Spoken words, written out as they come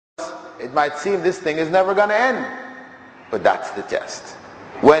it might seem this thing is never going to end. But that's the test.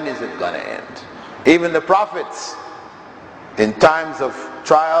 When is it going to end? Even the prophets, in times of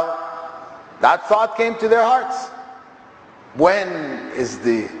trial, that thought came to their hearts. When is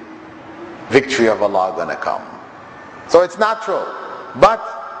the victory of Allah going to come? So it's natural. But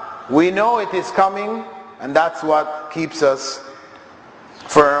we know it is coming, and that's what keeps us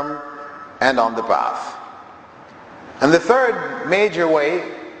firm and on the path. And the third major way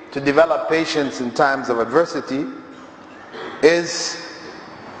to develop patience in times of adversity is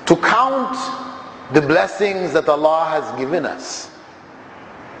to count the blessings that Allah has given us.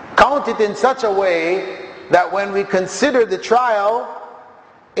 Count it in such a way that when we consider the trial,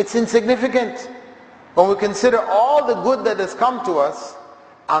 it's insignificant. When we consider all the good that has come to us,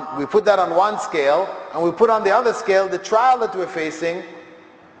 and we put that on one scale, and we put on the other scale the trial that we're facing.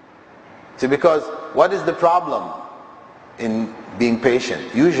 See, because what is the problem in being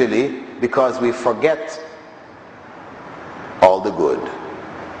patient? Usually because we forget all the good.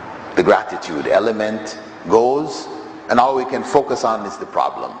 The gratitude element goes, and all we can focus on is the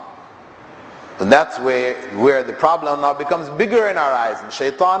problem. And that's where the problem now becomes bigger in our eyes, and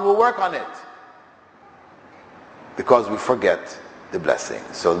shaitan will work on it. Because we forget the blessing.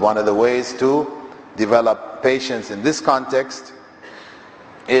 So one of the ways to develop patience in this context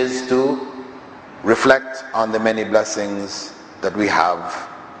is to reflect on the many blessings that we have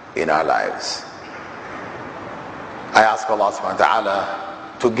in our lives. I ask Allah subhanahu wa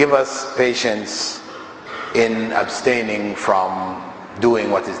ta'ala to give us patience in abstaining from doing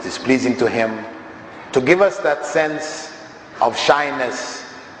what is displeasing to Him, to give us that sense of shyness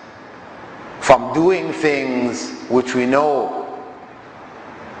from doing things which we know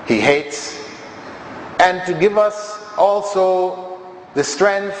He hates, and to give us also the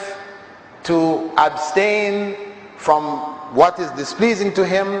strength to abstain from what is displeasing to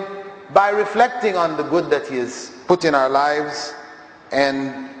Him by reflecting on the good that He has put in our lives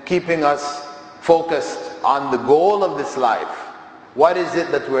and keeping us focused on the goal of this life. What is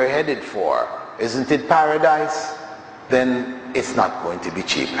it that we're headed for? Isn't it paradise? Then it's not going to be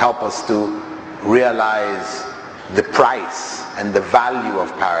cheap. Help us to realize the price and the value of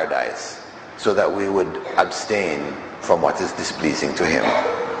paradise so that we would abstain from what is displeasing to Him.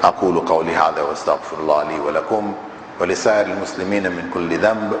 أقول قولي هذا واستغفر الله لي ولكم ولسائر المسلمين من كل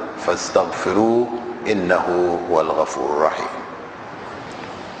ذنب فاستغفروه إنه هو الغفور الرحيم.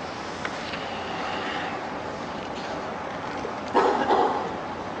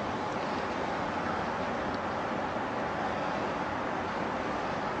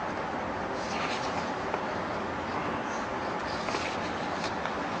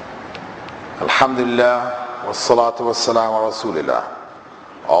 Alhamdulillah, wassalatu wassalamu ala rasulillah.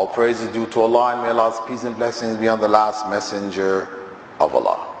 All praise is due to Allah, and may Allah's peace and blessings be on the last messenger of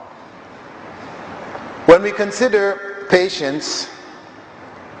Allah. When we consider patience,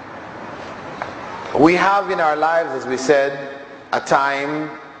 we have in our lives, as we said, a time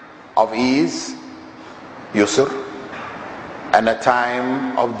of ease, yusr, and a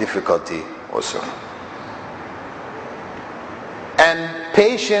time of difficulty, usr. And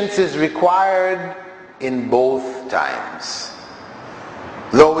patience is required in both times.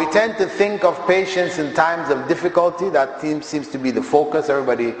 Though we tend to think of patience in times of difficulty, that seems to be the focus,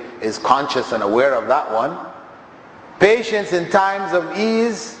 everybody is conscious and aware of that one. Patience in times of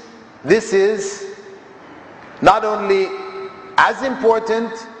ease, this is not only as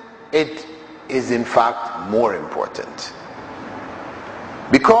important, it is in fact more important.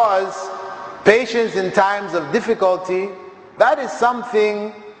 Because patience in times of difficulty, that is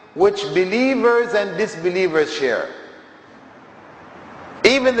something which believers and disbelievers share.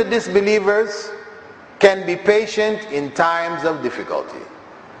 Even the disbelievers can be patient in times of difficulty.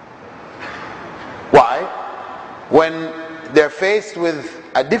 Why? When they're faced with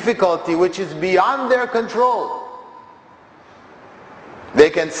a difficulty which is beyond their control,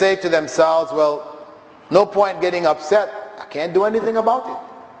 they can say to themselves, well, no point getting upset. I can't do anything about it.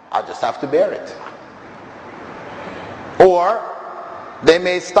 I'll just have to bear it. Or they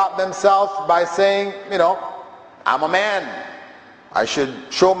may stop themselves by saying, I'm a man. I should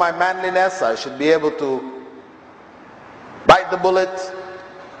show my manliness. I should be able to bite the bullet,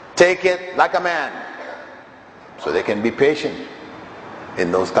 take it like a man. So they can be patient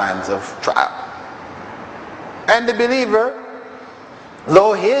in those times of trial. And the believer,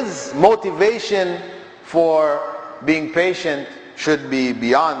 though his motivation for being patient should be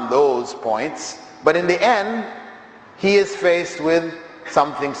beyond those points, but in the end, he is faced with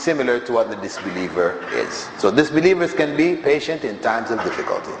something similar to what the disbeliever is. So disbelievers can be patient in times of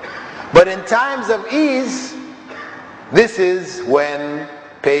difficulty. But in times of ease, this is when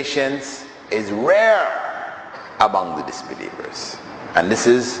patience is rare among the disbelievers. And this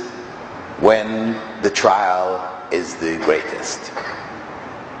is when the trial is the greatest.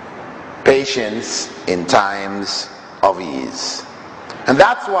 Patience in times of ease. And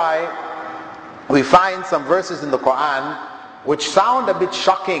that's why we find some verses in the Quran which sound a bit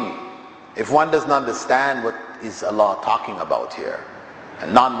shocking if one doesn't understand what is Allah talking about here.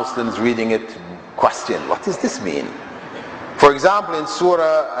 And non-Muslims reading it question, what does this mean? For example, in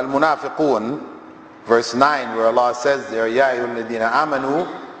Surah Al-Munafiqun, verse 9, where Allah says there, Ya ayyuhalladhina amanu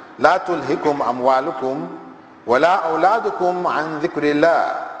la tulhikum amwalukum wa la awladukum an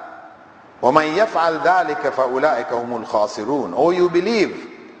dhikrillah wa man yaf'al dhalika fa ulaika humul khasirun. O you believe,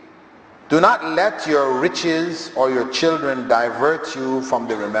 do not let your riches or your children divert you from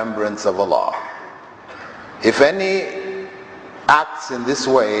the remembrance of Allah. If any acts in this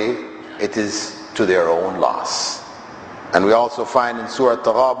way, it is to their own loss. And we also find in Surah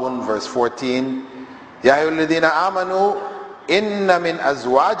Taghabun, verse 14, Ya ayyuhalladhina amanu inna min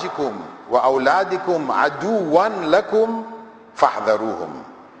azwajikum wa awladikum aduwan lakum fahdharuhum.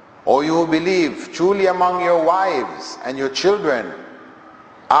 O you who believe, truly among your wives and your children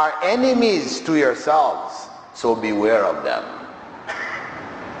are enemies to yourselves, so beware of them.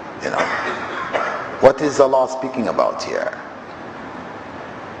 You know, what is Allah speaking about here?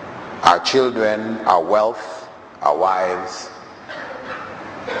 Our children, our wealth, our wives,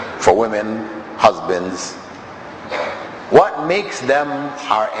 for women, husbands. What makes them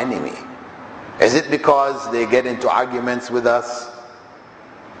our enemy? Is it because they get into arguments with us?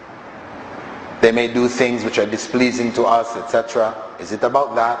 They may do things which are displeasing to us, etc. Is it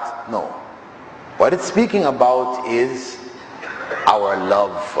about that? No. What it's speaking about is our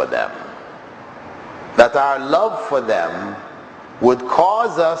love for them. That our love for them would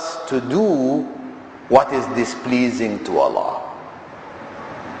cause us to do what is displeasing to Allah.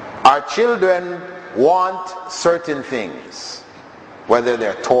 Our children want certain things, whether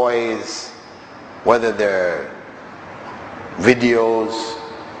they're toys, whether they're videos,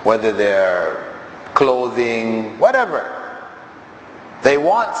 whether they're clothing, whatever. They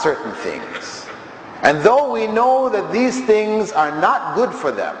want certain things. And though we know that these things are not good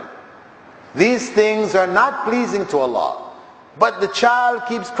for them, these things are not pleasing to Allah, but the child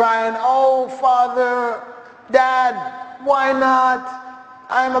keeps crying, oh Father, Dad, why not?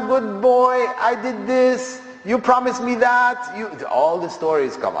 I'm a good boy, I did this, you promised me that. All the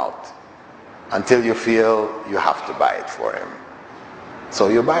stories come out until you feel you have to buy it for him. So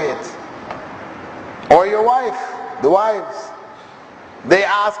you buy it. Or your wife, the wives. They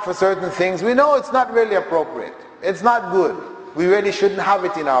ask for certain things. We know it's not really appropriate. It's not good. We really shouldn't have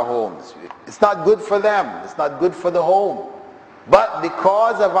it in our homes. It's not good for them. It's not good for the home. But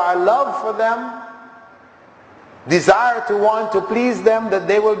because of our love for them, desire to want to please them, that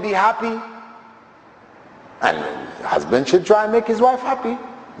they will be happy. And the husband should try and make his wife happy.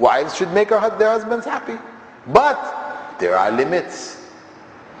 Wives should make their husbands happy. But there are limits.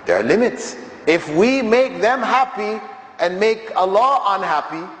 There are limits. If we make them happy and make Allah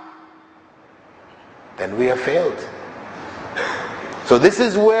unhappy, then we have failed. So this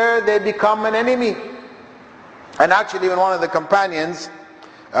is where they become an enemy. And actually, when one of the companions,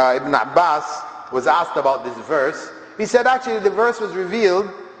 Ibn Abbas, was asked about this verse, he said actually the verse was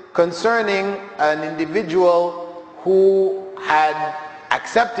revealed concerning an individual who had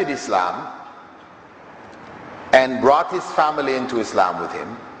accepted Islam and brought his family into Islam with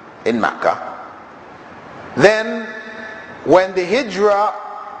him in Mecca. Then when the Hijrah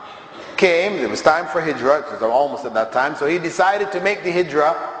came, it was time for Hijrah, it was almost at that time, so he decided to make the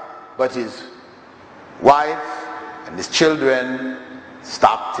Hijrah, but his wife and his children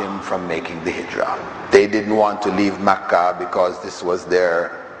stopped him from making the Hijrah. They didn't want to leave Mecca because this was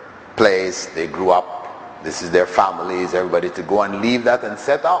their place, they grew up, this is their families, everybody to go and leave that and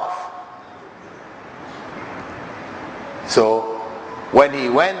set off. So when he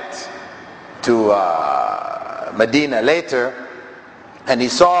went to Medina later, and he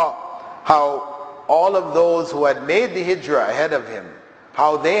saw how all of those who had made the Hijrah ahead of him,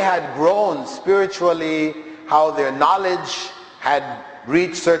 how they had grown spiritually, how their knowledge had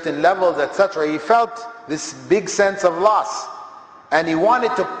reached certain levels, etc. He felt this big sense of loss, and he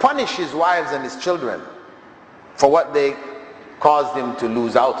wanted to punish his wives and his children for what they caused him to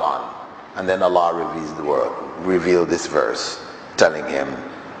lose out on. And then Allah revealed this verse telling him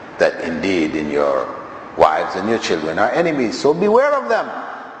that indeed in your wives and your children are enemies, so beware of them.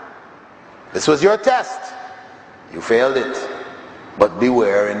 This was your test. You failed it, but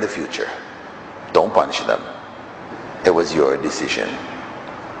beware in the future. Don't punish them. It was your decision.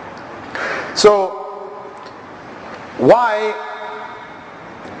 So why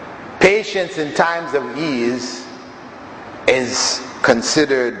patience in times of ease is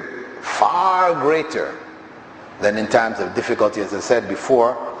considered far greater than in times of difficulty, as I said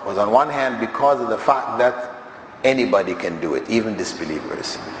before, was on one hand because of the fact that anybody can do it, even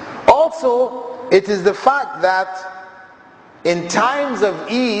disbelievers. Also, it is the fact that in times of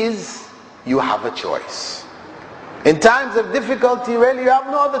ease, you have a choice. In times of difficulty, really, you have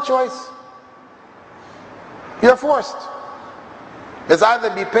no other choice. You're forced. It's either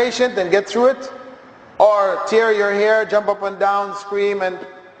be patient and get through it, or tear your hair, jump up and down, scream, and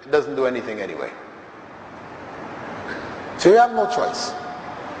it doesn't do anything anyway. So you have no choice.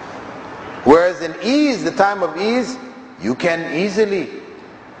 Whereas in ease, the time of ease, you can easily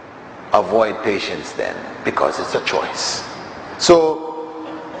avoid patience then, because it's a choice. So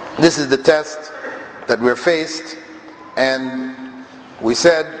this is the test that we're faced, and we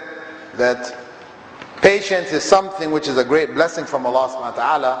said that patience is something which is a great blessing from Allah subhanahu wa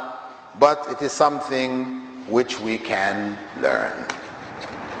ta'ala, but it is something which we can learn.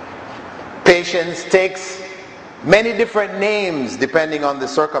 Patience takes many different names depending on the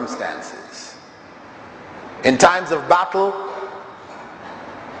circumstances. In times of battle,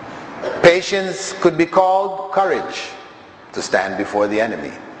 patience could be called courage to stand before the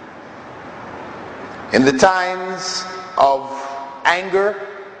enemy. In the times of anger,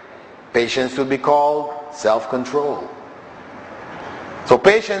 patience would be called self-control. So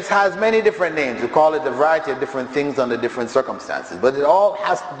patience has many different names. We call it a variety of different things under different circumstances. But it all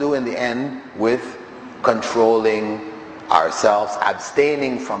has to do in the end with controlling ourselves,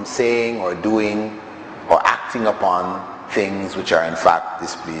 abstaining from saying or doing or acting upon things which are in fact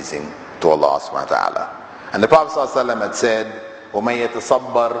displeasing to Allah subhanahu wa ta'ala. And the Prophet ﷺ had said, وَمَن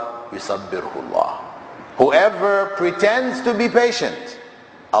يَتَصَبَّرْ يُصَبِّرْهُ اللَّهُ. Whoever pretends to be patient,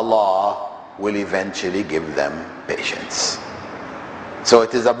 Allah will eventually give them patience. So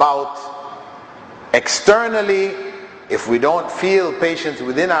it is about externally, if we don't feel patience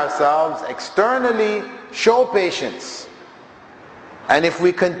within ourselves, externally show patience. And if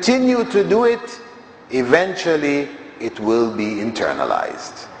we continue to do it, eventually it will be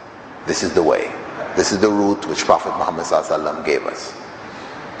internalized. This is the way. This is the route which Prophet Muhammad ﷺ gave us.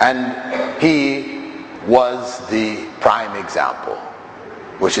 And he was the prime example,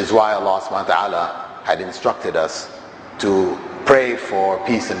 which is why Allah subhanahu wa ta'ala had instructed us to pray for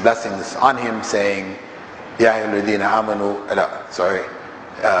peace and blessings on him, saying, Ya ayyuhalladhina amanu,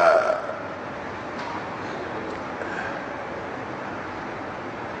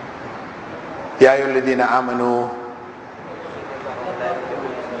 Ya ayyuhalladhina amanu,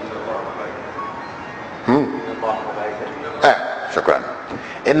 شكرا.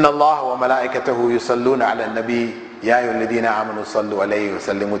 إن الله وملائكته يصلون على النبي يا أيها الذين آمنوا صلوا عليه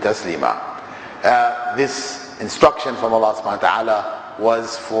وسلموا تسليما. This instruction from Allah subhanahu wa ta'ala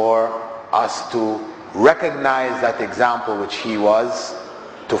was for us to recognize that example which he was,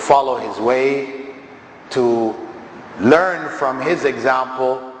 to follow his way, to learn from his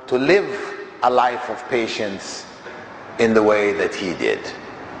example, to live a life of patience in the way that he did.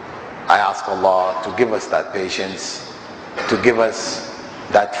 I ask Allah to give us that patience, to give us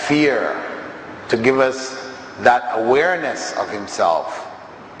that fear, to give us that awareness of himself,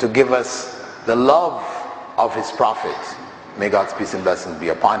 to give us the love of his Prophet, may God's peace and blessings be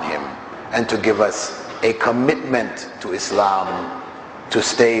upon him, and to give us a commitment to Islam, to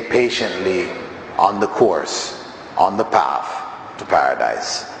stay patiently on the course, on the path to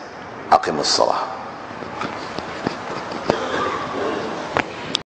paradise. Aqimus Salah.